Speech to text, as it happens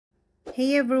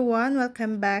Hey everyone,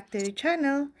 welcome back to the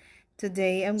channel.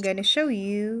 Today I'm gonna show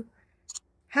you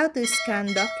how to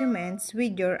scan documents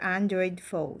with your Android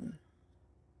phone.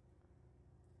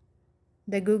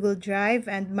 The Google Drive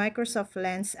and Microsoft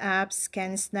Lens apps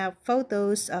can snap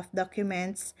photos of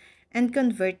documents and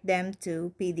convert them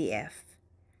to PDF.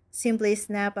 Simply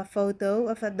snap a photo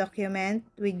of a document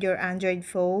with your Android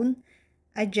phone,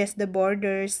 adjust the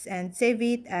borders, and save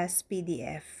it as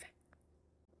PDF.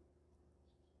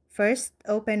 First,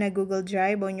 open a Google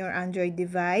Drive on your Android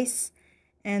device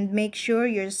and make sure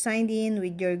you're signed in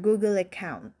with your Google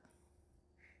account.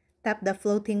 Tap the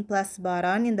floating plus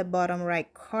button in the bottom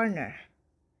right corner.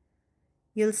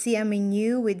 You'll see a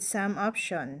menu with some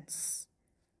options.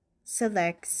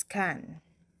 Select Scan.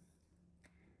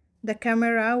 The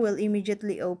camera will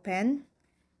immediately open,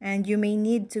 and you may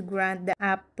need to grant the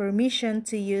app permission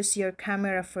to use your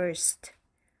camera first.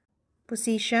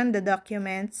 Position the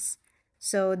documents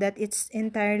so that it's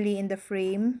entirely in the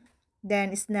frame,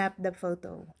 then snap the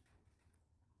photo.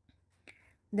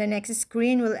 The next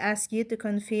screen will ask you to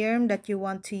confirm that you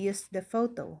want to use the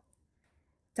photo.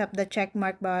 Tap the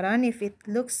checkmark button if it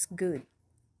looks good.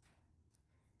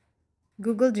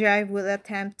 Google Drive will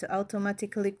attempt to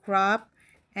automatically crop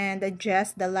and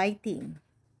adjust the lighting.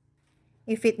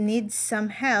 If it needs some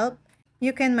help,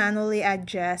 you can manually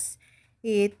adjust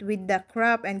it with the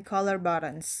crop and color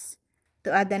buttons.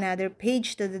 To add another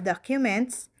page to the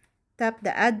documents, tap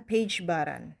the Add Page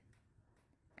button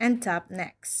and tap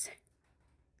Next.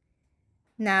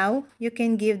 Now, you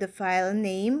can give the file a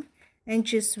name and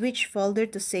choose which folder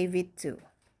to save it to.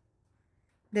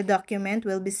 The document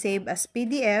will be saved as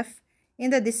PDF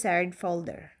in the desired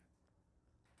folder.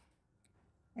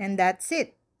 And that's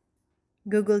it.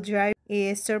 Google Drive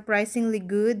is surprisingly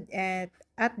good at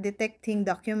detecting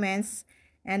documents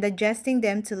and adjusting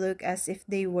them to look as if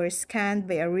they were scanned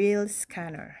by a real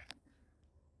scanner.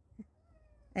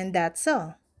 And that's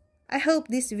all. I hope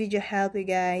this video helped you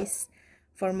guys.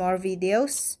 For more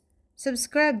videos,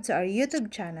 subscribe to our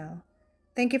YouTube channel.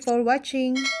 Thank you for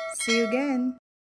watching. See you again.